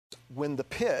when the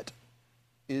pit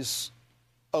is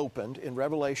opened in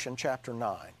Revelation chapter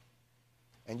 9,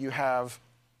 and you have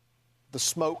the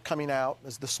smoke coming out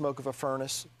as the smoke of a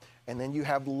furnace, and then you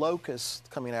have locusts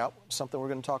coming out, something we're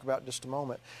going to talk about in just a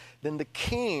moment, then the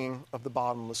king of the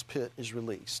bottomless pit is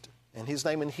released. And his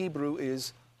name in Hebrew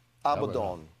is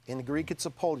Abaddon. In Greek it's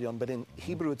Apollyon, but in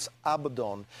Hebrew it's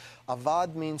Abaddon.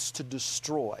 Avad means to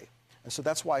destroy. And so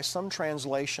that's why some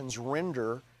translations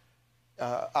render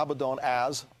Abaddon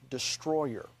as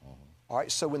destroyer. All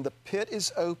right, so when the pit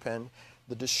is open,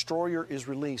 the destroyer is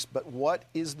released. But what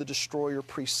is the destroyer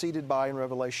preceded by in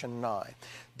Revelation 9?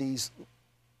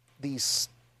 These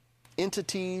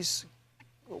entities,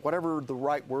 whatever the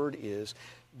right word is,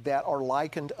 that are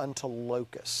likened unto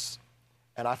locusts.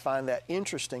 And I find that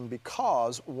interesting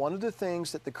because one of the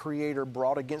things that the Creator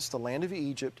brought against the land of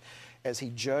Egypt as he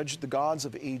judged the gods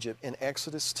of Egypt in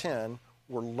Exodus 10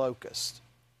 were locusts.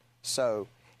 So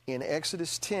in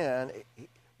Exodus 10,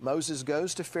 Moses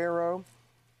goes to Pharaoh.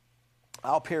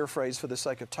 I'll paraphrase for the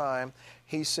sake of time.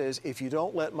 He says, if you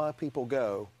don't let my people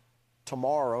go,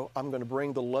 tomorrow I'm going to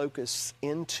bring the locusts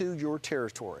into your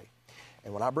territory.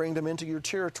 And when I bring them into your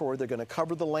territory, they're going to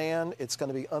cover the land. It's going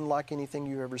to be unlike anything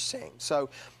you've ever seen.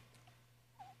 So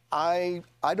I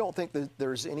don't think that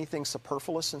there's anything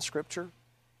superfluous in Scripture.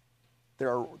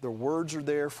 The words are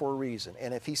there for a reason.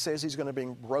 And if he says he's going to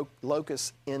bring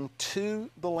locusts into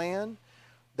the land,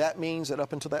 that means that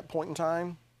up until that point in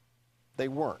time, they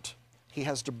weren't. He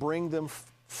has to bring them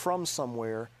from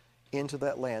somewhere into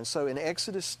that land. So in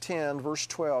Exodus 10, verse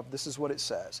 12, this is what it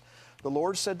says. The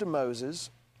Lord said to Moses,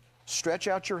 stretch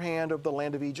out your hand over the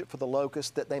land of Egypt for the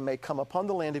locusts, that they may come upon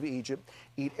the land of Egypt,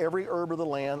 eat every herb of the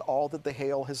land, all that the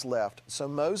hail has left. So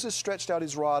Moses stretched out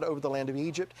his rod over the land of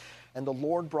Egypt, and the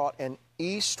Lord brought an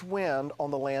east wind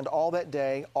on the land all that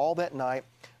day, all that night.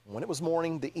 When it was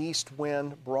morning, the east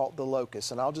wind brought the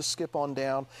locusts. And I'll just skip on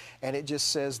down, and it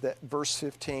just says that, verse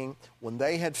 15, when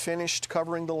they had finished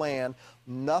covering the land,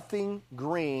 nothing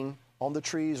green on the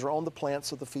trees or on the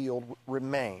plants of the field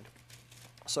remained.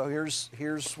 So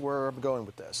here's where I'm going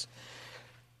with this.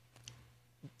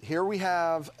 Here we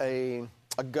have a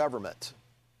government,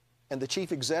 and the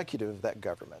chief executive of that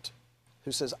government,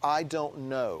 who says, I don't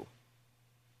know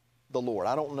the Lord.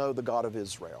 I don't know the God of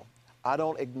Israel. I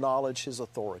don't acknowledge his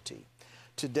authority.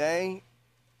 Today,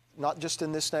 not just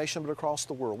in this nation, but across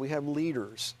the world, we have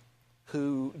leaders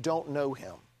who don't know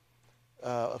him,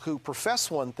 who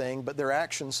profess one thing, but their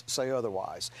actions say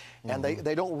otherwise. And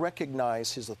they don't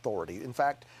recognize his authority. In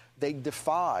fact, they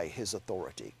defy his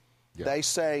authority. Yeah. They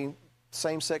say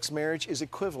same-sex marriage is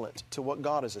equivalent to what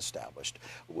God has established.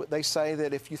 They say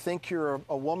that if you think you're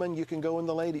a woman, you can go in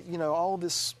the lady, you know, all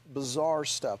this bizarre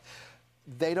stuff.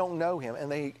 They don't know him,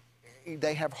 and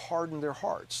they have hardened their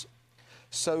hearts.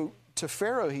 So to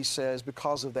Pharaoh, he says,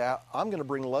 because of that, I'm going to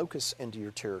bring locusts into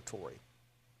your territory.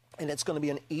 And it's going to be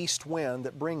an east wind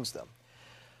that brings them.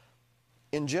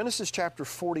 In Genesis chapter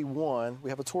 41, we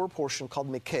have a Torah portion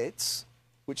called Miketz,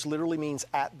 which literally means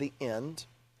at the end.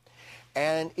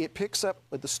 And it picks up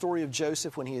with the story of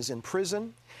Joseph when he is in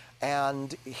prison,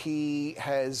 and he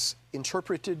has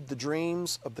interpreted the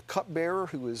dreams of the cupbearer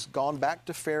who has gone back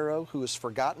to Pharaoh, who has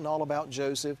forgotten all about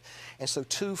Joseph. And so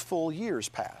 2 full years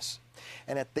pass.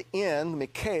 And at the end,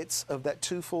 Miketz of that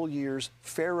 2 full years,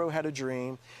 Pharaoh had a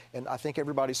dream, and I think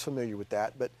everybody's familiar with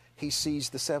that, but he sees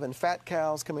the 7 fat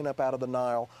cows coming up out of the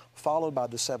Nile, followed by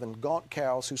the 7 gaunt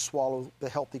cows who swallow the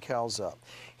healthy cows up.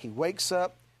 He wakes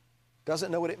up,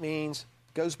 doesn't know what it means,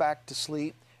 goes back to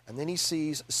sleep, and then he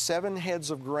sees 7 heads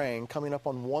of grain coming up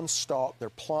on one stalk. They're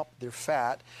plump, they're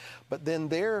fat, but then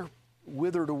they're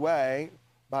withered away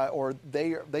or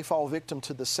they fall victim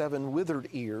to the 7 withered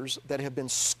ears that have been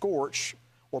scorched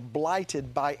or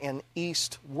blighted by an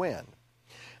east wind.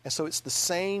 And so it's the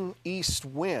same east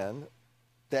wind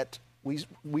that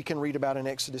we can read about in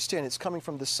Exodus 10. It's coming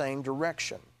from the same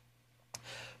direction.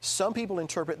 Some people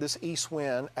interpret this east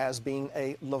wind as being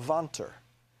a levanter.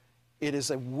 It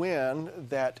is a wind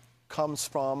that comes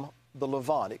from the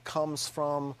Levant. It comes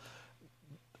from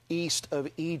east of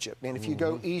Egypt. And if you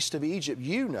go east of Egypt,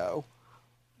 you know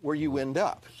where you end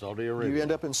up. Saudi Arabia. You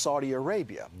end up in Saudi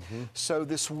Arabia. So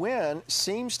this wind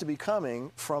seems to be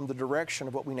coming from the direction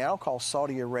of what we now call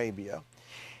Saudi Arabia.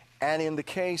 And in the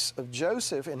case of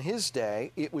Joseph in his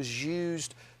day, it was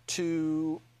used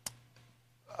to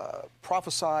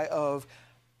prophesy of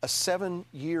a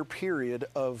 7-year period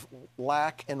of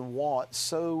lack and want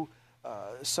so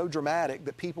dramatic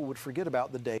that people would forget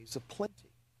about the days of plenty.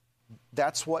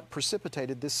 That's what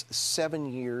precipitated this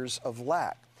 7 years of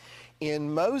lack.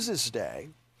 In Moses' day,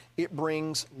 it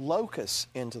brings locusts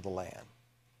into the land.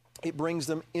 It brings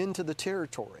them into the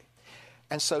territory.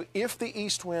 And so if the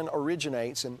east wind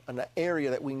originates in an area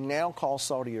that we now call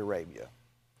Saudi Arabia,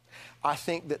 I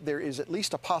think that there is at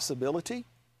least a possibility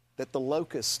that the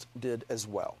locust did as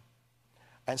well.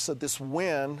 And so this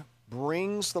wind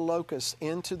brings the locusts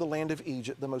into the land of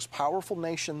Egypt, the most powerful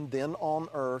nation then on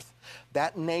earth,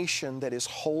 that nation that is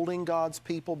holding God's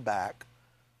people back.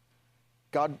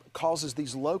 God causes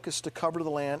these locusts to cover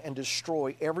the land and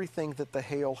destroy everything that the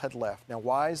hail had left. Now,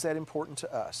 why is that important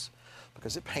to us?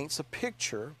 Because it paints a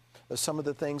picture of some of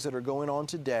the things that are going on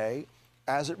today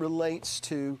as it relates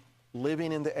to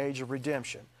living in the age of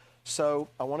redemption. So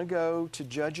I want to go to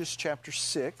Judges chapter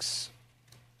 6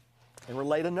 and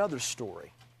relate another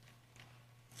story.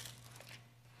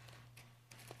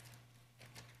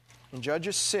 In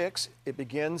Judges 6, it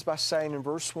begins by saying in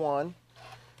verse 1,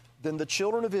 "Then the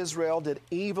children of Israel did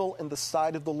evil in the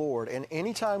sight of the Lord." And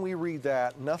anytime we read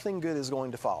that, nothing good is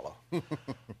going to follow.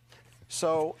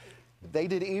 So they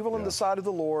did evil in the sight of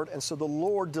the Lord, and so the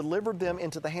Lord delivered them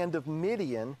into the hand of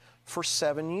Midian for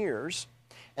 7 years,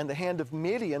 and the hand of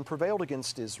Midian prevailed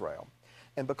against Israel.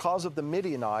 And because of the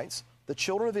Midianites, the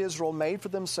children of Israel made for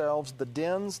themselves the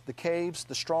dens, the caves,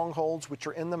 the strongholds which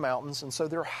are in the mountains, and so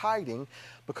they're hiding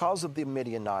because of the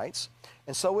Midianites.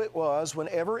 And so it was,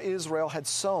 whenever Israel had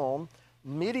sown,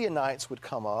 Midianites would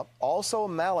come up, also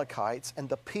Amalekites, and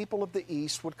the people of the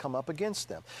east would come up against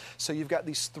them. So you've got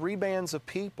these three bands of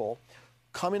people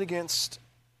coming against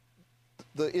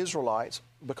the Israelites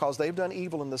because they've done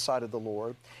evil in the sight of the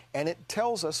Lord, and it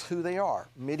tells us who they are: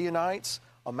 Midianites,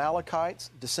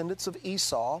 Amalekites, descendants of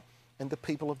Esau, and the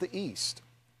people of the east.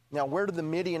 Now, where do the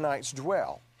Midianites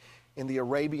dwell? In the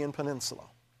Arabian Peninsula.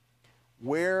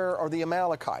 Where are the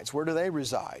Amalekites? Where do they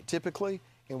reside? Typically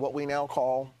in what we now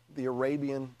call the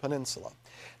Arabian Peninsula.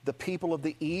 The people of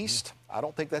the east, I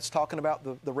don't think that's talking about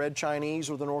the Red Chinese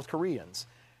or the North Koreans.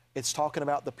 It's talking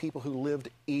about the people who lived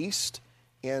east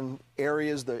in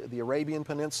areas, the Arabian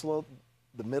Peninsula,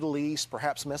 the Middle East,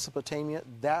 perhaps Mesopotamia,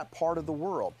 that part of the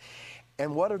world.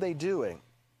 And what are they doing?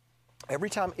 Every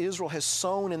time Israel has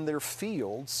sown in their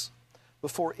fields,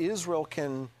 before Israel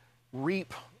can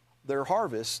reap their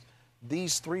harvest,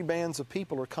 these three bands of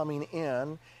people are coming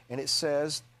in, and it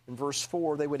says in verse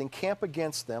 4, they would encamp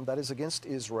against them, that is against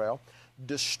Israel,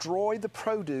 destroy the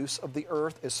produce of the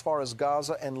earth as far as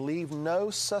Gaza, and leave no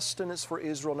sustenance for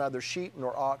Israel, neither sheep,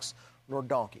 nor ox, nor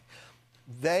donkey.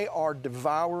 They are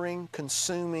devouring,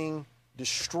 consuming,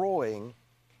 destroying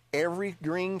every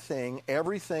green thing,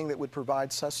 everything that would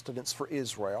provide sustenance for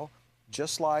Israel,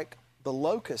 just like the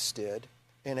locusts did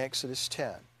in Exodus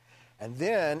 10. And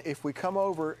then if we come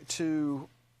over to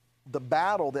the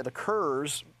battle that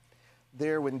occurs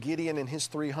there when Gideon and his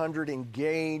 300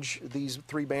 engage these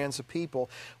three bands of people,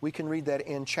 we can read that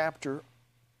in chapter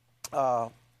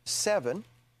 7,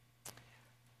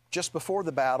 just before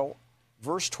the battle,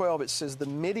 verse 12, it says, "The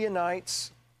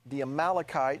Midianites, the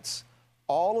Amalekites,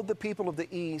 all of the people of the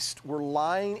east were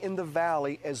lying in the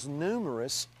valley as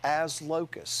numerous as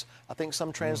locusts." I think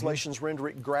some translations render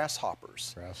it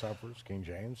grasshoppers. Grasshoppers, King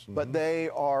James. But they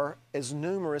are as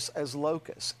numerous as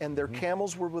locusts, and their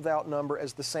camels were without number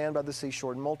as the sand by the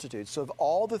seashore in multitude. So of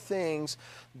all the things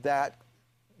that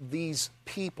these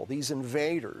people, these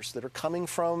invaders that are coming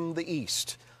from the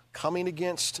east, coming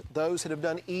against those that have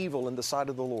done evil in the sight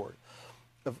of the Lord,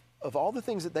 of all the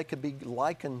things that they could be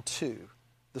likened to,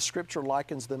 the Scripture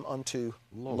likens them unto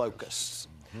locusts.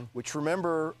 Which,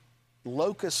 remember,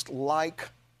 locust-like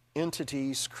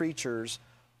entities, creatures,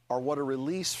 are what are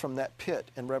released from that pit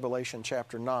in Revelation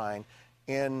chapter 9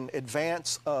 in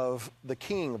advance of the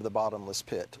king of the bottomless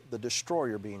pit, the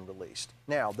destroyer, being released.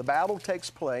 Now, the battle takes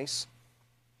place,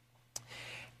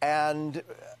 and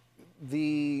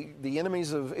the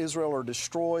enemies of Israel are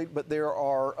destroyed, but there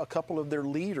are a couple of their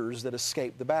leaders that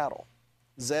escape the battle,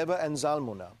 Zebah and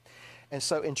Zalmunna. And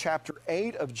so in chapter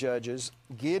 8 of Judges,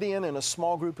 Gideon and a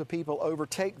small group of people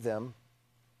overtake them.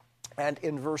 And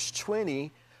in verse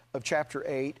 20 of chapter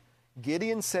 8,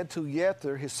 Gideon said to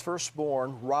Yether, his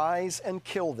firstborn, "Rise and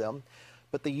kill them."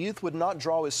 But the youth would not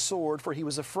draw his sword, for he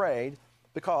was afraid,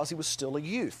 because he was still a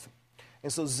youth.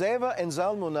 And so Zebah and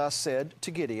Zalmunna said to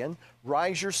Gideon,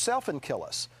 "Rise yourself and kill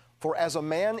us. For as a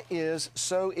man is,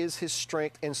 so is his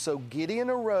strength." And so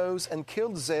Gideon arose and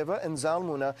killed Zebah and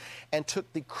Zalmunna and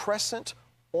took the crescent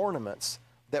ornaments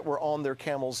that were on their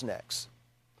camels' necks.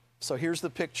 So here's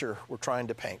the picture we're trying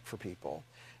to paint for people.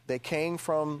 They came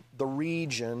from the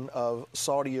region of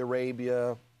Saudi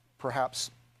Arabia, perhaps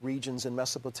regions in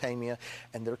Mesopotamia,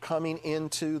 and they're coming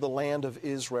into the land of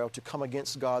Israel to come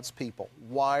against God's people.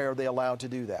 Why are they allowed to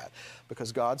do that?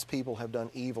 Because God's people have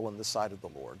done evil in the sight of the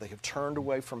Lord. They have turned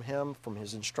away from Him, from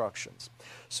His instructions.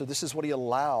 So this is what He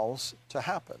allows to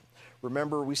happen.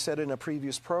 Remember, we said in a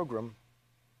previous program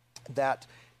that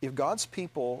if God's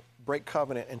people break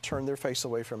covenant and turn their face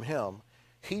away from Him,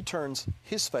 He turns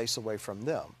His face away from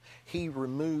them. He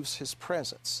removes His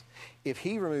presence. If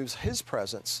He removes His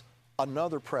presence,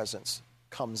 another presence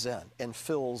comes in and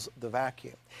fills the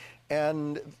vacuum.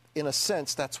 And in a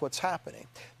sense, that's what's happening.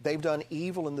 They've done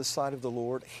evil in the sight of the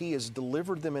Lord. He has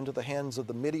delivered them into the hands of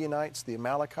the Midianites, the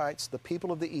Amalekites, the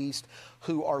people of the east,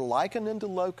 who are likened unto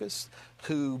locusts,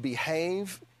 who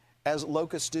behave as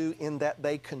locusts do in that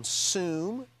they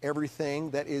consume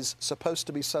everything that is supposed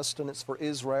to be sustenance for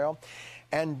Israel.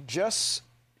 And just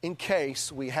in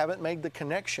case we haven't made the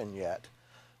connection yet,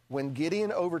 when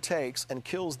Gideon overtakes and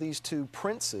kills these two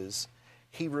princes,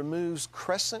 he removes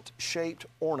crescent-shaped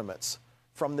ornaments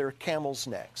from their camels'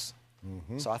 necks.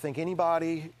 So I think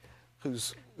anybody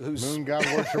who's moon god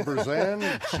worshippers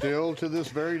and still to this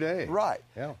very day. Right.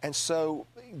 Yeah. And so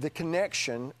the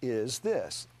connection is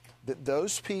this, that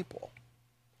those people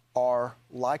are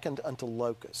likened unto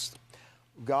locusts.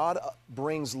 God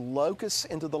brings locusts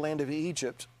into the land of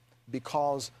Egypt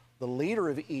because the leader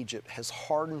of Egypt has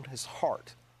hardened his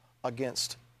heart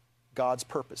against God's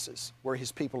purposes where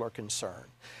His people are concerned.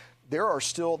 There are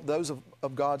still those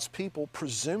of God's people,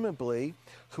 presumably,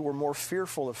 who are more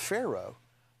fearful of Pharaoh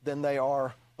than they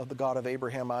are of the God of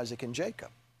Abraham, Isaac, and Jacob.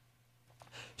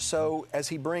 So as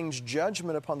He brings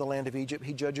judgment upon the land of Egypt,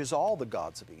 He judges all the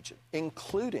gods of Egypt,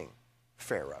 including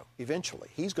Pharaoh. Eventually,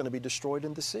 he's going to be destroyed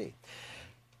in the sea.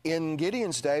 In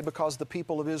Gideon's day, because the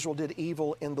people of Israel did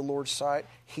evil in the Lord's sight,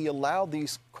 He allowed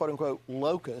these quote-unquote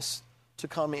locusts to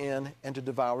come in and to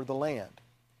devour the land.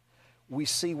 We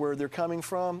see where they're coming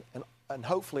from, and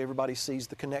hopefully everybody sees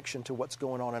the connection to what's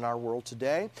going on in our world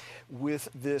today with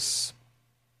this,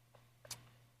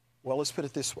 well, let's put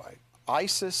it this way,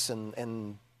 ISIS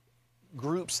and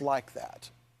groups like that.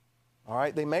 All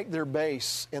right, they make their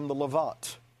base in the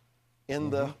Levant, in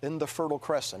the Fertile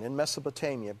Crescent, in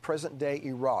Mesopotamia, present-day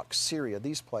Iraq, Syria,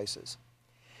 these places.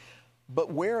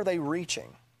 But where are they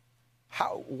reaching?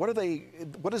 What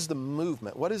is the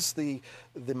movement? What is the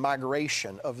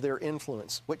migration of their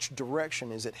influence? Which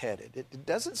direction is it headed? It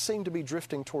doesn't seem to be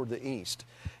drifting toward the east.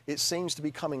 It seems to be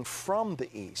coming from the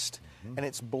east, and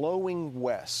it's blowing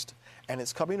west, and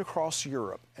it's coming across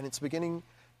Europe, and it's beginning,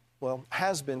 well,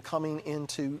 has been coming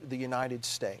into the United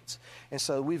States. And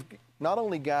so we've not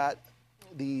only got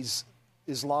these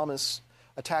Islamists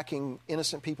attacking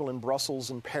innocent people in Brussels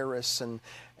and Paris and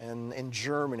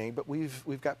Germany, but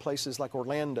we've got places like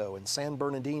Orlando and San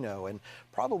Bernardino and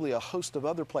probably a host of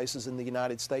other places in the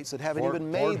United States that haven't even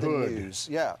made the news.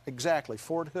 Yeah, exactly,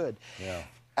 Fort Hood. Yeah.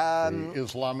 The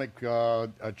Islamic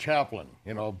chaplain,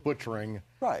 butchering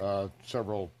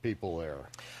several people there.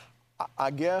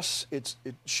 I guess it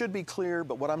should be clear,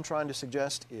 but what I'm trying to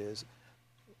suggest is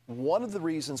one of the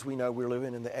reasons we know we're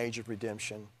living in the age of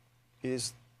redemption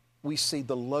is we see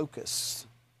the locusts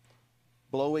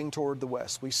blowing toward the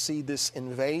west. We see this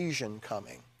invasion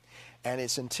coming, and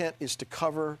its intent is to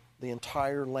cover the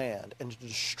entire land and to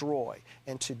destroy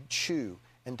and to chew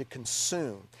and to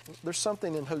consume. There's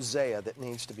something in Hosea that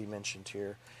needs to be mentioned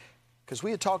here, because we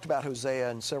had talked about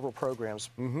Hosea in several programs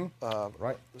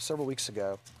several weeks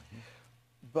ago.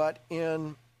 But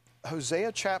in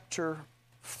Hosea chapter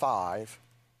 5,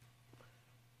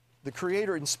 the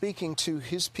Creator, in speaking to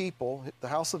His people, the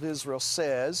house of Israel,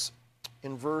 says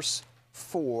in verse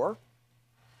 4,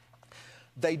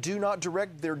 they do not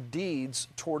direct their deeds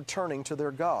toward turning to their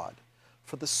God,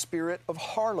 for the spirit of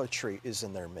harlotry is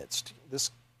in their midst. This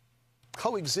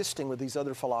coexisting with these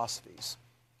other philosophies,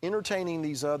 entertaining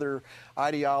these other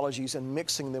ideologies and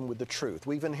mixing them with the truth.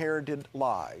 We've inherited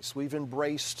lies. We've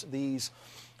embraced these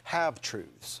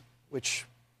half-truths, which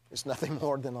is nothing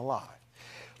more than a lie.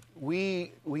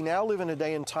 We now live in a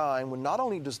day and time when not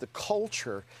only does the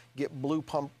culture get blue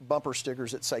bumper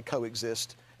stickers that say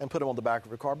coexist and put them on the back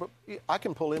of a car, but I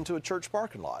can pull into a church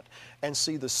parking lot and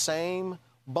see the same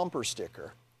bumper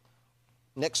sticker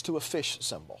next to a fish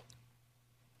symbol.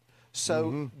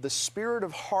 So the spirit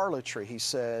of harlotry, he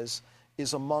says,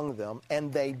 is among them,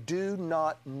 and they do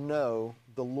not know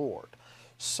the Lord.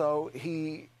 So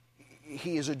he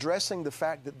is addressing the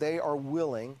fact that they are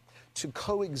willing to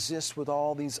coexist with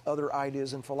all these other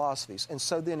ideas and philosophies. And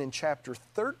so then in chapter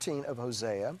 13 of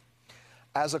Hosea,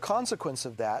 as a consequence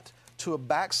of that, to a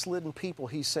backslidden people,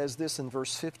 he says this in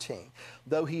verse 15,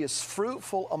 though he is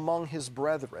fruitful among his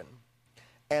brethren,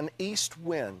 an east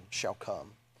wind shall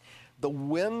come. The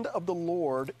wind of the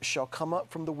Lord shall come up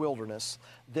from the wilderness,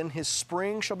 then his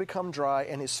spring shall become dry,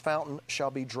 and his fountain shall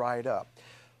be dried up.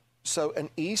 So an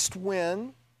east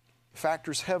wind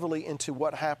factors heavily into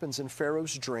what happens in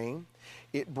Pharaoh's dream.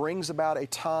 It brings about a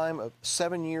time of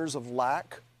 7 years of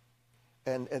lack,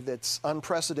 and that's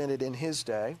unprecedented in his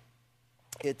day.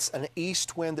 It's an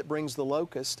east wind that brings the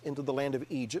locust into the land of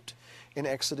Egypt in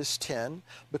Exodus 10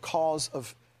 because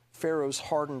of Pharaoh's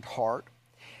hardened heart.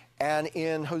 And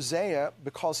in Hosea,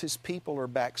 because his people are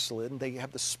backslidden, they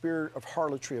have the spirit of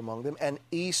harlotry among them, and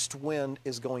east wind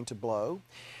is going to blow.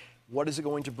 What is it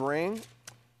going to bring?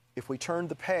 If we turn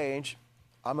the page,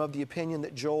 I'm of the opinion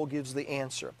that Joel gives the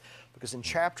answer. Because in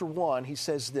chapter 1, he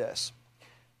says this.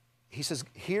 He says,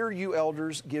 "Hear, you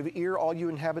elders, give ear, all you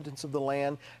inhabitants of the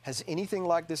land. Has anything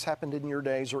like this happened in your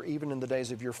days, or even in the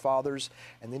days of your fathers?"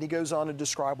 And then he goes on to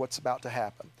describe what's about to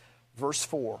happen. Verse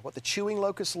 4, "What the chewing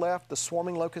locust left, the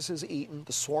swarming locust has eaten.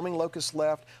 The swarming locust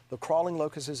left, the crawling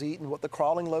locust has eaten. What the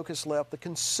crawling locust left, the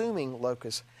consuming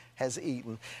locust has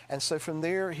eaten." And so from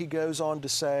there, he goes on to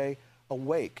say,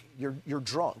 awake, you're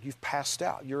drunk, you've passed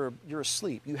out, you're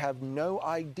asleep. You have no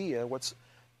idea what's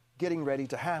getting ready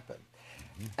to happen.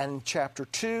 And in chapter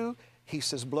 2, he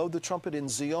says, "Blow the trumpet in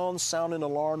Zion, sound an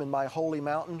alarm in my holy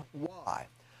mountain." Why?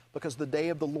 Because the day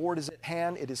of the Lord is at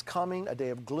hand. It is coming, a day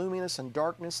of gloominess and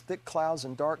darkness, thick clouds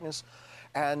and darkness.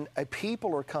 And a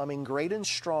people are coming, great and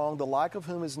strong, the like of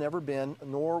whom has never been,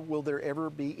 nor will there ever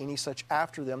be any such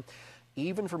after them,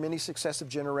 even for many successive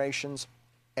generations.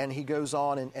 And he goes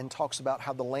on and talks about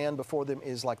how the land before them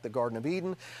is like the Garden of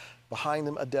Eden, behind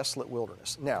them a desolate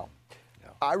wilderness. Now,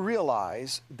 I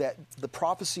realize that the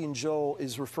prophecy in Joel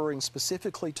is referring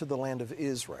specifically to the land of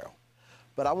Israel.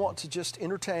 But I want to just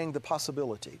entertain the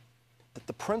possibility that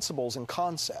the principles and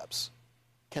concepts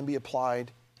can be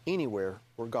applied anywhere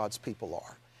where God's people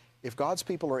are. If God's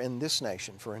people are in this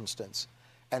nation, for instance,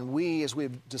 and we, as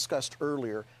we've discussed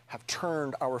earlier, have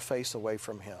turned our face away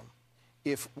from Him,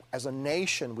 if as a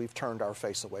nation we've turned our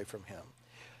face away from Him,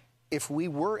 if we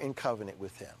were in covenant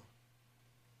with Him,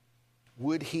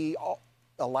 would He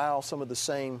allow some of the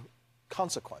same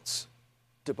consequence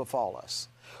to befall us?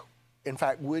 In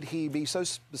fact, would He be so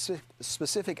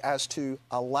specific as to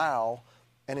allow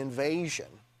an invasion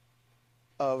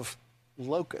of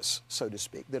locusts, so to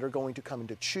speak, that are going to come and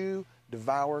to chew,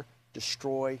 devour,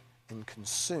 destroy, and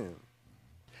consume?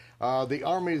 The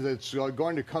army that's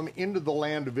going to come into the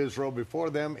land of Israel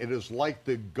before them, it is like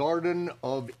the Garden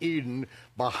of Eden.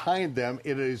 Behind them,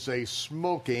 it is a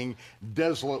smoking,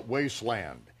 desolate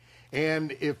wasteland.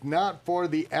 And if not for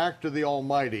the act of the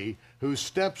Almighty who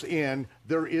steps in,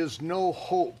 there is no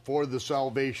hope for the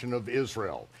salvation of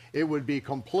Israel. It would be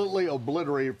completely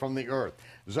obliterated from the earth.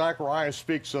 Zechariah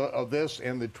speaks of this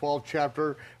in the 12th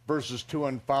chapter, verses 2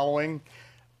 and following.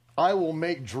 "I will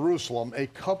make Jerusalem a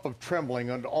cup of trembling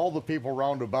unto all the people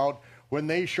round about, when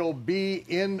they shall be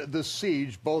in the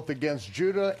siege both against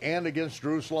Judah and against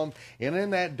Jerusalem. And in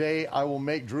that day I will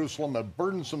make Jerusalem a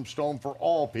burdensome stone for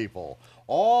all people.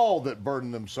 All that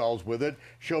burden themselves with it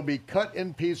shall be cut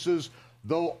in pieces,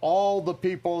 though all the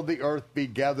people of the earth be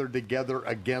gathered together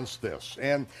against this."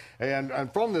 And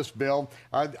from this, Bill,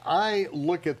 I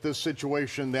look at this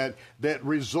situation that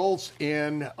results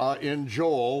in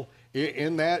Joel,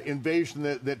 in that invasion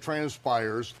that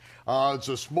transpires. It's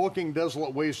a smoking,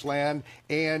 desolate wasteland,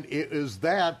 and it is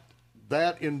that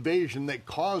invasion that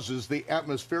causes the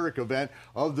atmospheric event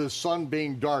of the sun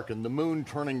being darkened, the moon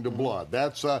turning to blood.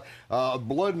 That's a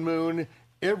blood moon.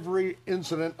 Every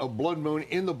incident of blood moon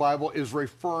in the Bible is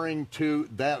referring to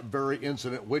that very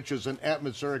incident, which is an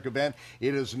atmospheric event.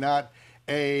 It is not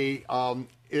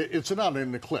it's not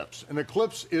an eclipse. An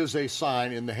eclipse is a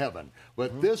sign in the heaven.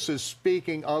 But this is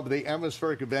speaking of the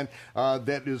atmospheric event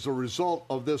that is a result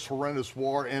of this horrendous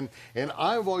war. And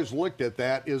I've always looked at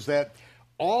that is that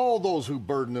all those who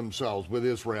burden themselves with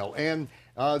Israel, and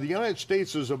the United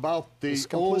States is about the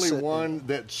only one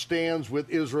that stands with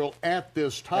Israel at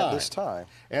this time.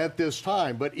 At this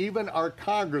time. But even our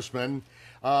congressman,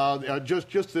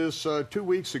 just this 2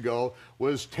 weeks ago,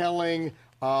 was telling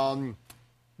Netanyahu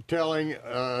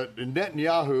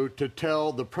to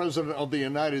tell the President of the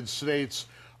United States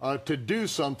to do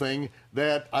something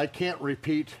that I can't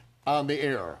repeat on the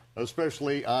air,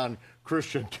 especially on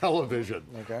Christian television.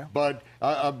 Okay. But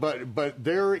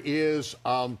there is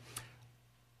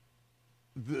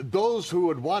those who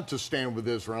would want to stand with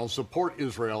Israel, support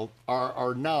Israel,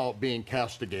 are now being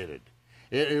castigated.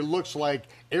 It looks like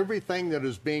everything that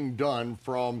is being done,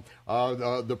 from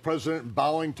the president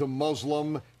bowing to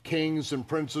Muslim kings and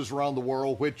princes around the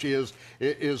world, which is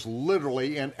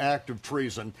literally an act of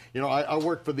treason. You know, I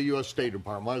worked for the U.S. State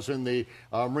Department. I was in the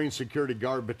Marine Security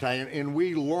Guard Battalion, and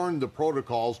we learned the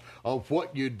protocols of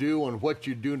what you do and what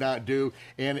you do not do.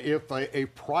 And if a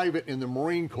private in the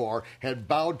Marine Corps had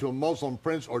bowed to a Muslim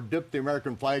prince or dipped the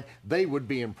American flag, they would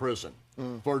be in prison.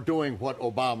 for doing what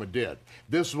Obama did.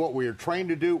 This is what we were trained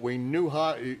to do. We knew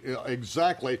how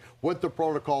exactly what the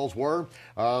protocols were.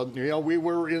 We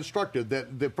were instructed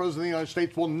that the President of the United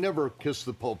States will never kiss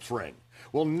the Pope's ring.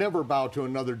 Will never bow to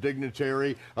another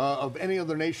dignitary of any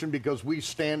other nation because we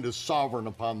stand as sovereign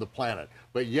upon the planet.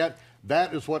 But yet,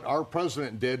 that is what our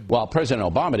president did. While President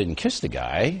Obama didn't kiss the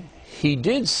guy, he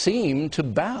did seem to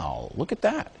bow. Look at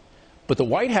that. But the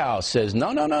White House says,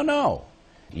 no, no, no, no.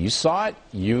 You saw it,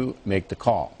 you make the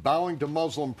call. Bowing to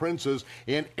Muslim princes,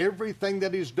 and everything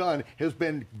that he's done has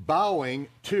been bowing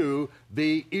to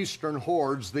the eastern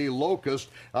hordes, the LOCUST,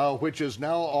 which is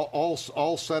now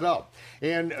all set up.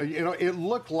 And, it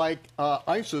looked like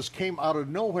ISIS came out of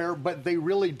nowhere, but they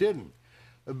really didn't.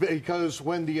 Because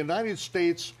when the United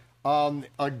States,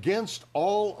 against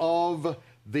all of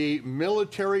the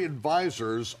military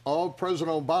advisors of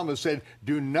President Obama, said,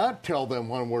 do not tell them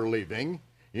when we're leaving,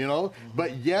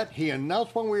 but yet he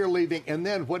announced when we were leaving, and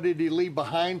then what did he leave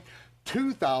behind?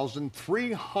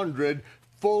 2,300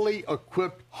 fully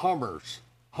equipped Hummers,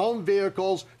 Hum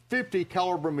vehicles, 50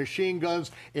 caliber machine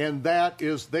guns, and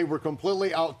they were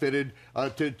completely outfitted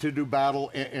to do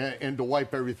battle and to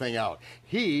wipe everything out.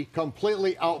 He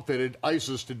completely outfitted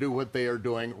ISIS to do what they are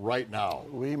doing right now.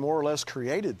 We more or less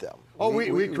created them. Oh,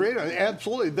 we created them,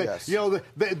 absolutely. Yes.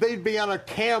 They'd be on a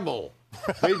camel.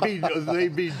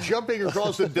 They'd be jumping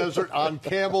across the desert on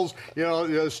camels,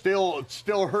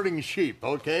 still herding sheep,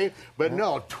 okay? But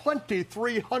no,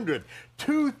 2,300,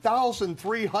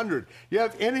 2,300. You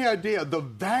have any idea the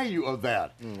value of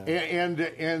that? No.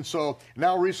 And so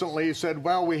now recently he said,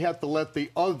 well, we have to let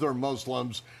the other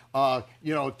Muslims,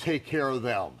 take care of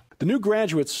them. The new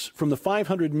graduates from the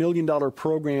 $500 million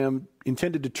program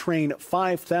intended to train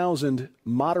 5,000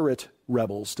 moderate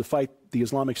rebels to fight the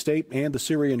Islamic State and the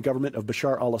Syrian government of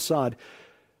Bashar al-Assad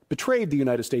betrayed the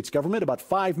United States government about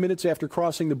 5 minutes after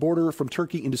crossing the border from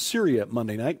Turkey into Syria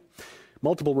Monday night.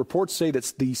 Multiple reports say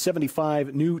that the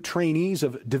 75 new trainees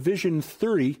of Division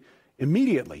 30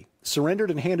 immediately surrendered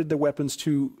and handed their weapons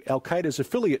to al-Qaeda's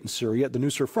affiliate in Syria, the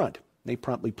Nusra Front. They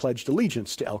promptly pledged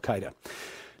allegiance to al-Qaeda.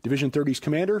 Division 30's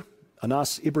commander,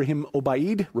 Anas Ibrahim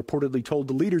Obaid, reportedly told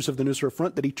the leaders of the Nusra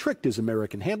Front that he tricked his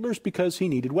American handlers because he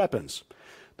needed weapons.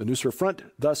 The Nusra Front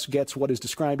thus gets what is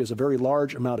described as a very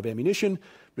large amount of ammunition,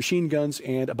 machine guns,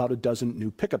 and about a dozen new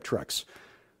pickup trucks.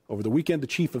 Over the weekend, the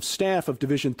chief of staff of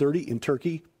Division 30 in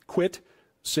Turkey quit,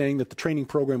 saying that the training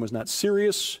program was not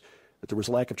serious, that there was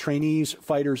a lack of trainees,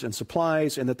 fighters, and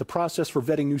supplies, and that the process for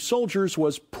vetting new soldiers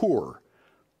was poor.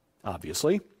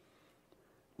 Obviously.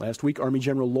 Last week, Army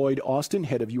General Lloyd Austin,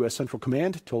 head of U.S. Central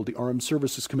Command, told the Armed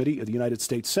Services Committee of the United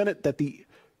States Senate that the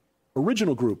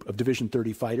original group of Division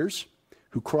 30 fighters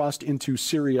who crossed into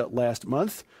Syria last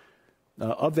month,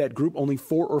 of that group, only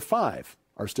 4 or 5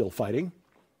 are still fighting.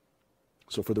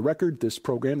 So for the record, this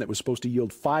program that was supposed to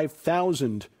yield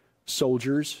 5,000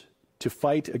 soldiers to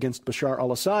fight against Bashar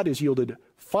al-Assad has yielded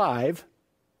 5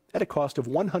 at a cost of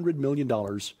 $100 million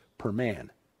per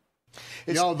man.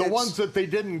 The ones that they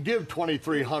didn't give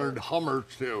 2,300 Hummers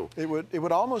to. It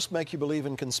would almost make you believe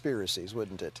in conspiracies,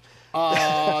 wouldn't it?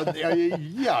 No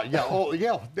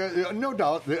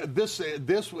doubt. This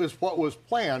is what was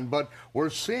planned, but we're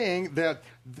seeing that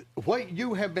what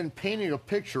you have been painting a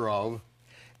picture of,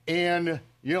 and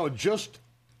just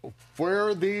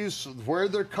where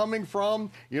they're coming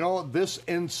from, this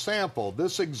example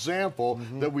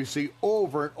that we see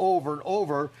over and over and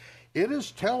over. It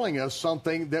is telling us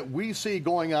something that we see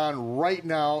going on right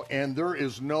now, and there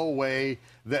is no way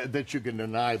that you can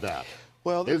deny that.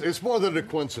 Well, it's more than a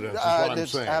coincidence, is what I'm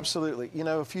saying. Absolutely.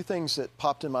 A few things that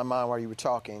popped in my mind while you were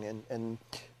talking, and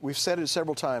we've said it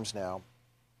several times now,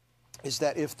 is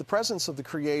that if the presence of the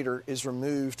Creator is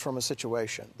removed from a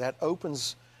situation, that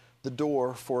opens the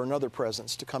door for another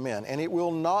presence to come in, and it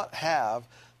will not have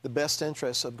the best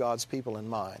interests of God's people in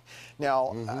mind.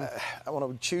 Now, I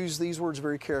want to choose these words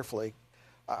very carefully.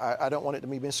 I don't want it to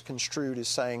be misconstrued as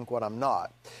saying what I'm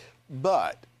not.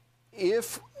 But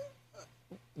if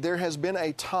there has been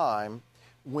a time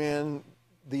when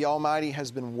the Almighty has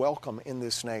been welcome in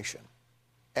this nation,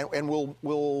 and we'll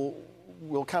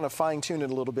kind of fine-tune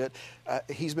it a little bit,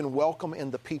 He's been welcome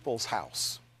in the people's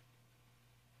house,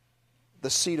 the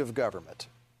seat of government.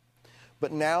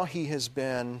 But now He has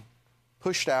been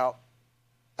pushed out,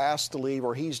 asked to leave,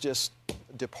 or He's just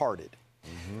departed.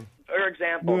 For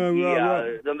example,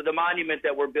 the monument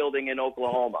that we're building in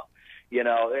Oklahoma, You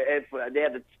know, if they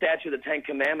had the statue of the Ten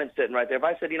Commandments sitting right there, if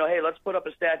I said, you know, hey, let's put up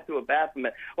a statue of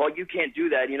Baphomet, well, you can't do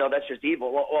that, you know, that's just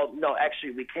evil. Well, no,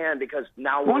 actually we can, because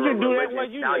now we're a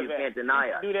religion, now you can't deny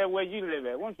us. Do that where you live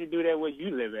at. Once you do that where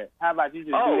you live at, how about you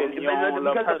just do it in your own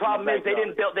because the problem is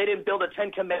backyard? they didn't build a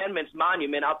Ten Commandments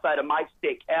monument outside of my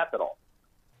state capital.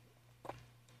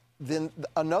 Then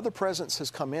another presence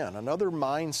has come in, another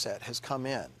mindset has come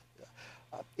in.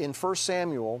 In 1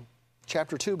 Samuel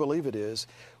chapter 2, believe it is,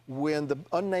 when the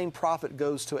unnamed prophet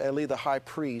goes to Eli the high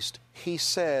priest, he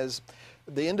says,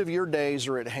 the end of your days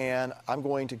are at hand. I'm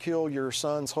going to kill your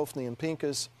sons, Hophni and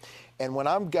Pinchas, and when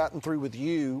I've gotten through with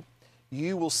you,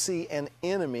 you will see an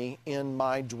enemy in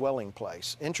my dwelling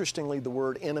place. Interestingly, the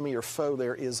word enemy or foe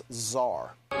there is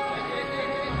czar.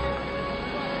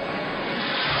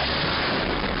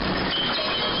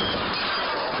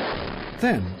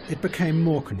 Then it became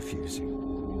more confusing.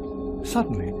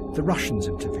 Suddenly, the Russians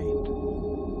intervened.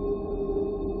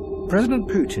 President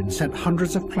Putin sent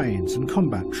hundreds of planes and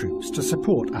combat troops to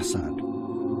support Assad.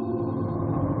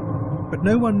 But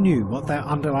no one knew what their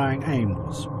underlying aim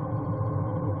was.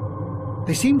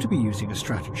 They seemed to be using a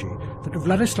strategy that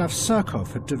Vladislav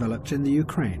Surkov had developed in the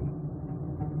Ukraine.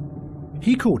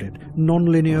 He called it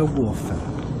non-linear warfare.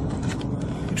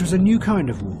 It was a new kind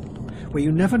of war, where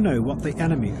you never know what the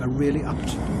enemy are really up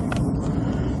to.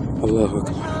 Allahu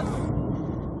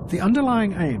Akbar. The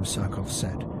underlying aim, Surkov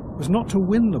said, was not to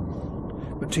win the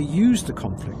war, but to use the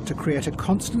conflict to create a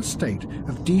constant state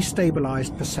of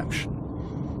destabilized perception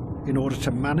in order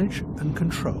to manage and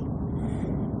control.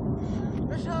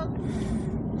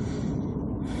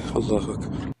 Allahu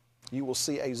Akbar. You will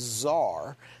see a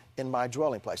czar in my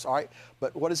dwelling place. All right,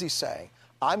 but what is he saying?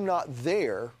 I'm not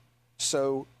there,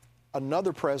 so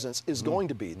another presence is going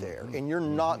to be there, and you're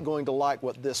not going to like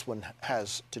what this one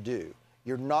has to do.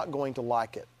 You're not going to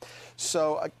like it.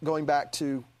 So going back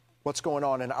to what's going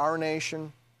on in our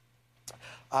nation,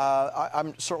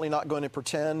 I'm certainly not going to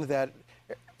pretend that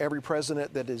every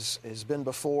president that has been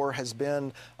before has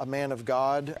been a man of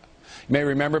God. You may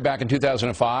remember back in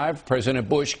 2005, President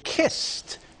Bush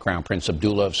kissed Crown Prince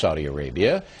Abdullah of Saudi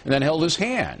Arabia and then held his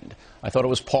hand. I thought it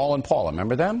was Paul and Paula.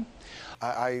 Remember them?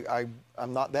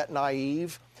 I'm not that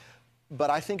naive, but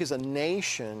I think as a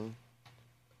nation,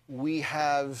 we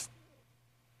have,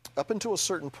 up until a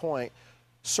certain point,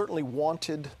 certainly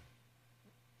wanted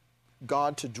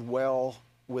God to dwell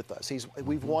with us.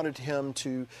 We've wanted him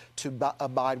to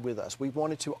abide with us. We've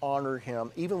wanted to honor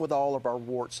him, even with all of our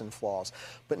warts and flaws.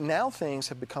 But now things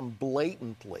have become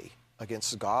blatantly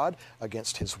against God,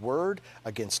 against his word,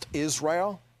 against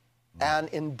Israel, and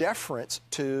in deference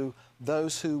to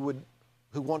those who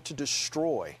want to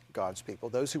destroy God's people,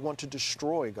 those who want to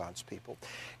destroy God's people.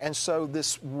 And so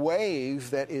this wave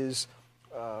that is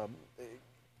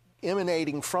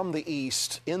emanating from the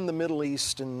east, in the Middle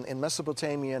East, and in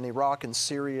Mesopotamia and Iraq and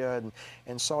Syria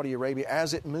and Saudi Arabia,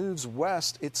 as it moves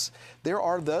west, there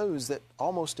are those that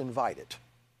almost invite it.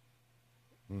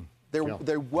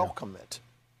 They welcome it.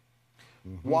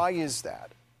 Why is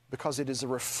that? Because it is a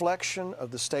reflection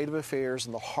of the state of affairs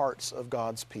in the hearts of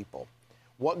God's people.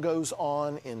 What goes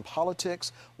on in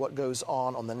politics, what goes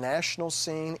on the national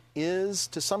scene is,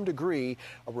 to some degree,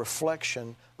 a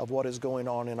reflection of what is going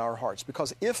on in our hearts.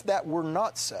 Because if that were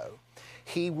not so,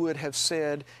 he would have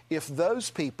said, if those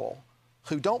people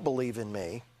who don't believe in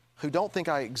me, who don't think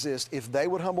I exist, if they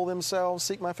would humble themselves,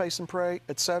 seek my face and pray,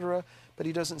 etc. But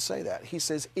he doesn't say that. He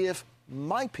says, if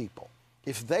my people,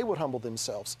 if they would humble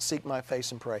themselves, seek my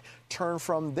face and pray, turn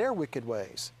from their wicked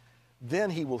ways,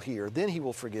 then he will hear, then he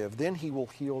will forgive, then he will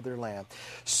heal their land.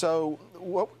 So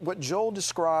what Joel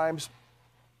describes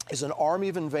is an army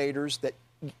of invaders that,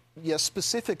 yes,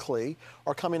 specifically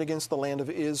are coming against the land of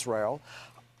Israel.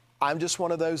 I'm just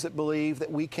one of those that believe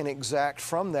that we can exact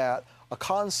from that a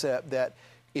concept that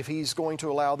if he's going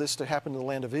to allow this to happen in the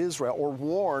land of Israel, or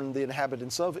warn the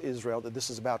inhabitants of Israel that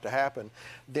this is about to happen,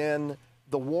 then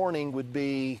the warning would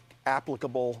be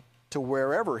applicable to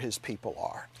wherever his people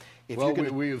are. Well,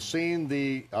 we have seen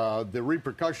the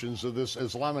repercussions of this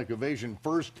Islamic invasion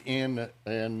first in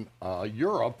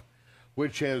Europe,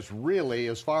 which has really,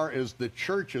 as far as the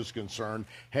church is concerned,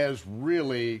 has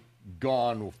really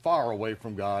gone far away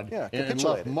from God and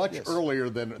left much earlier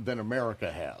than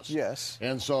America has. Yes.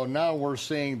 And so now we're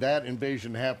seeing that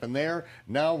invasion happen there.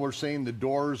 Now we're seeing the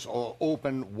doors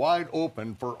wide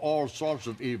open for all sorts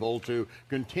of evil to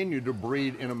continue to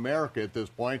breed in America at this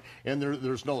point, and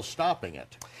there's no stopping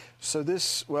it. So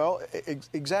this, well,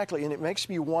 exactly, and it makes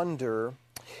me wonder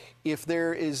if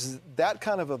there is that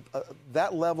kind of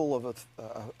that level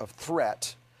of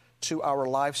threat to our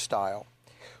lifestyle.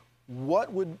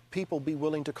 What would people be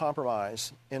willing to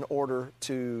compromise in order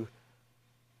to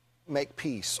make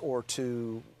peace or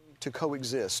to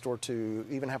coexist or to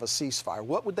even have a ceasefire?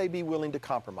 What would they be willing to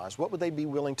compromise? What would they be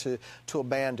willing to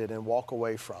abandon and walk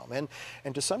away from?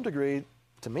 And to some degree,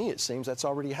 to me, it seems that's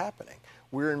already happening.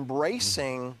 We're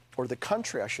embracing, or the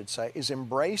country, I should say, is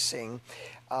embracing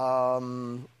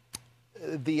the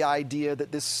idea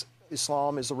that this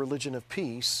Islam is a religion of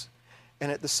peace,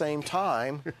 and at the same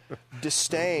time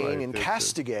disdain and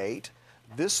castigate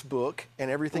this book and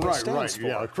everything it stands for.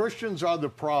 Yeah, Christians are the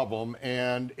problem,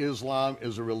 and Islam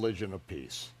is a religion of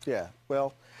peace. Yeah,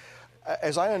 well,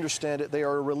 as I understand it, they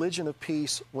are a religion of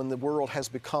peace when the world has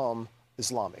become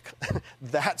Islamic.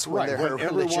 That's when they're a religion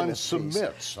everyone of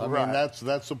submits. Peace. I mean,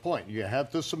 that's the point. You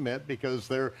have to submit because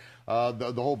they're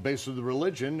the whole base of the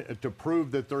religion to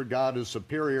prove that their God is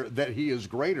superior, that He is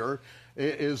greater,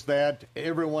 is that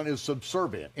everyone is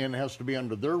subservient and has to be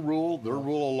under their rule of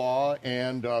law,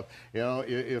 and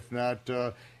if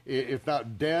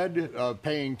not dead,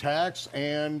 paying tax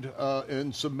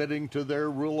and submitting to their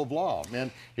rule of law.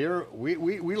 And here we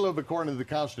live according to the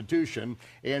Constitution,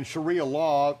 and Sharia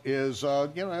law is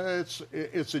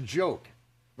it's a joke.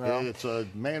 Well, it's a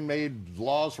man-made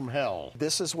laws from hell.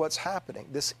 This is what's happening.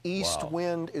 This east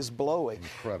wind is blowing.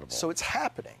 Incredible. So it's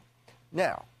happening.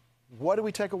 Now, what do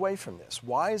we take away from this?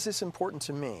 Why is this important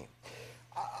to me?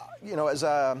 As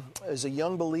a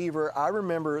young believer, I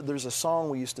remember there's a song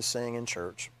we used to sing in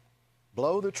church.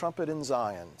 Blow the trumpet in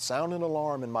Zion, sound an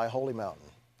alarm in my holy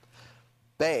mountain.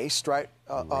 Based,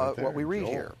 what we read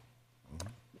here.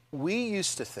 We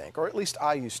used to think, or at least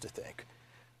I used to think,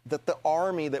 that the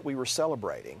army that we were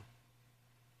celebrating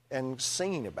and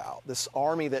singing about, this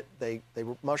army that they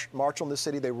march on the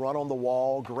city, they run on the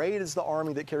wall, great is the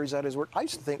army that carries out His word. I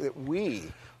used to think that we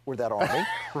were that army.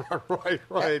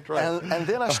 Right. And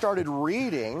then I started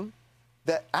reading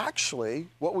that actually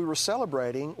what we were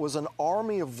celebrating was an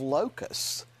army of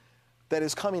locusts that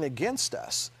is coming against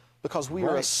us because we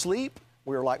are asleep,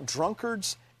 we are like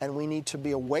drunkards, and we need to be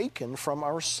awakened from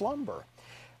our slumber.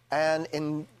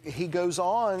 And he goes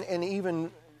on and even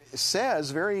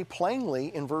says very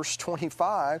plainly in verse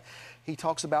 25, he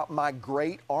talks about my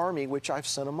great army which I've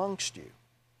sent amongst you.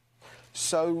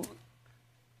 So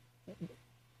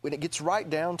when it gets right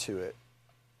down to it,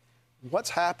 what's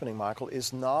happening, Michael,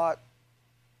 is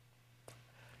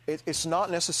it's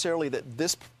not necessarily that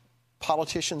this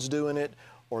politician's doing it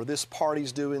or this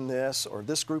party's doing this or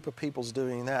this group of people's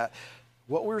doing that.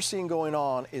 What we're seeing going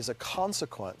on is a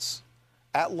consequence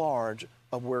at large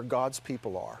of where God's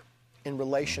people are in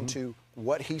relation to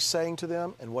what He's saying to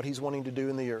them and what He's wanting to do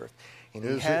in the earth. And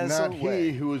is it not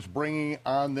He who is bringing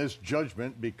on this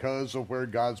judgment because of where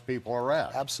God's people are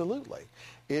at? Absolutely.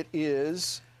 It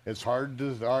is. It's hard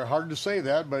to say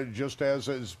that, but just as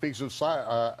it speaks of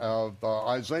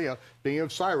Isaiah, being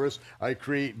of Cyrus, I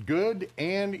create good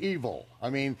and evil.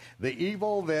 I mean, the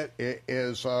evil that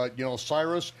is,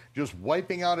 Cyrus just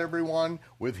wiping out everyone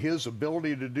with his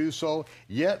ability to do so,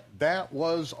 yet that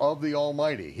was of the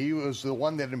Almighty. He was the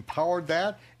one that empowered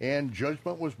that, and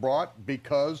judgment was brought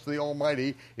because the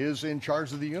Almighty is in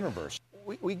charge of the universe.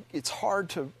 It's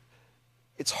hard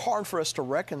for us to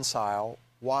reconcile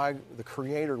why the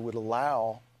Creator would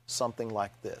allow something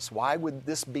like this. Why would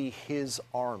this be His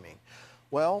army?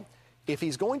 Well, if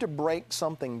He's going to break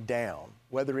something down,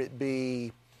 whether it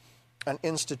be an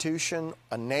institution,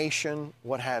 a nation,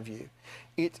 what have you,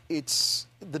 it's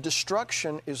the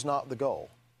destruction is not the goal.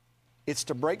 It's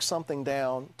to break something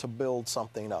down to build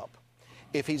something up.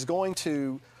 If He's going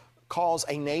to cause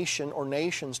a nation or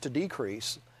nations to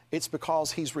decrease, it's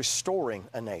because He's restoring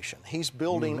a nation. He's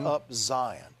building up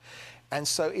Zion. And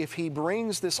so if He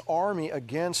brings this army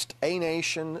against a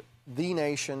nation, the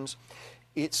nations,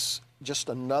 it's just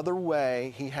another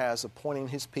way He has of pointing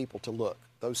His people to look.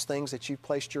 Those things that you've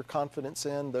placed your confidence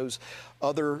in, those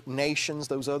other nations,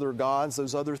 those other gods,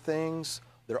 those other things,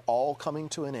 they're all coming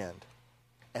to an end.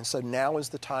 And so now is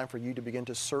the time for you to begin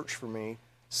to search for me,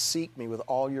 seek me with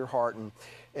all your heart. And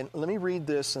let me read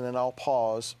this and then I'll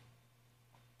pause.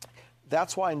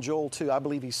 That's why in Joel 2, I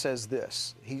believe he says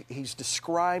this. He's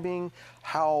describing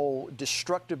how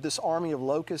destructive this army of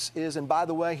locusts is. And by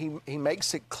the way, he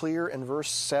makes it clear in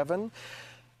verse 7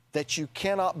 that you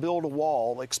cannot build a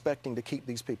wall expecting to keep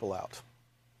these people out.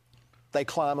 They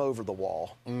climb over the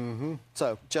wall.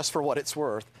 So just for what it's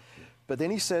worth. But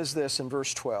then he says this in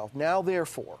verse 12. Now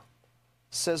therefore,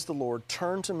 says the Lord,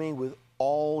 turn to me with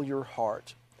all your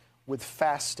heart, with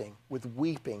fasting, with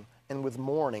weeping, and with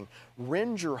mourning.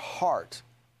 Rend your heart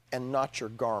and not your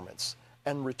garments,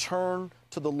 and return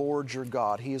to the Lord your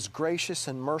God. He is gracious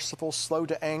and merciful, slow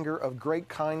to anger, of great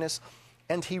kindness,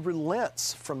 and He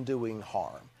relents from doing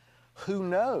harm. Who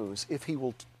knows if He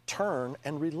will turn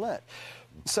and relent?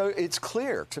 So it's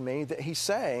clear to me that he's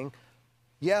saying,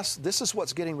 yes, this is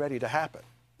what's getting ready to happen,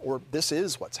 or this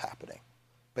is what's happening,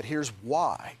 but here's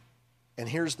why, and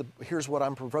here's what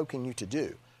I'm provoking you to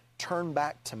do. Turn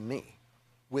back to me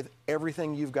with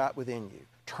everything you've got within you.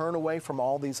 Turn away from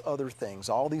all these other things,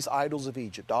 all these idols of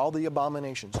Egypt, all the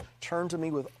abominations. Turn to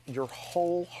me with your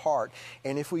whole heart.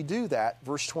 And if we do that,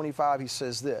 verse 25, he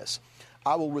says this,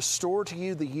 I will restore to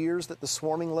you the years that the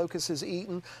swarming locust has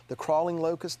eaten, the crawling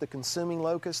locust, the consuming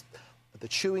locust, the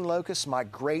chewing locust, my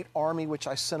great army which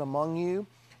I sent among you.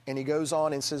 And he goes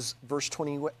on and says, verse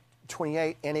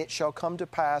 28, and it shall come to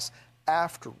pass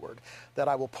afterward that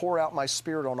I will pour out my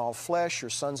spirit on all flesh. Your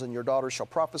sons and your daughters shall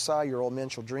prophesy, your old men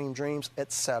shall dream dreams,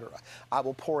 etc. I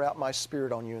will pour out my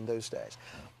spirit on you in those days.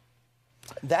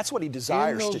 That's what he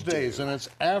desires to do. In those days, and it's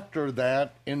after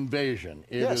that invasion.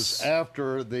 It is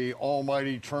after the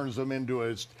Almighty turns them into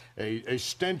a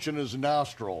stench in his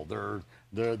nostril.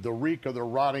 The reek of the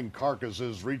rotting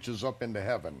carcasses reaches up into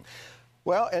heaven.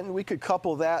 Well, and we could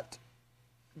couple that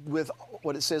with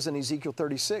what it says in Ezekiel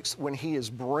 36, when he is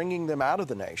bringing them out of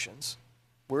the nations,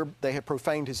 where they have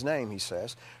profaned his name, he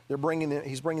says. He's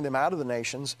bringing them out of the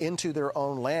nations into their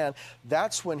own land.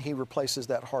 That's when he replaces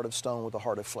that heart of stone with a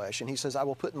heart of flesh. And he says, I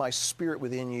will put my spirit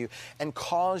within you and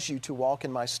cause you to walk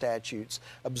in my statutes,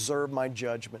 observe my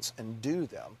judgments, and do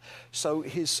them. So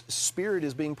his spirit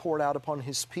is being poured out upon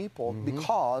his people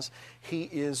because he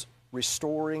is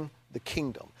restoring the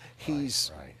kingdom.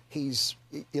 He's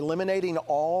eliminating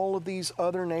all of these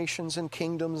other nations and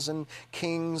kingdoms and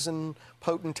kings and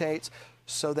potentates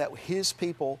so that his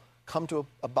people come to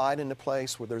abide in a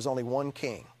place where there's only one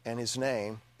king, and his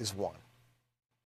name is one.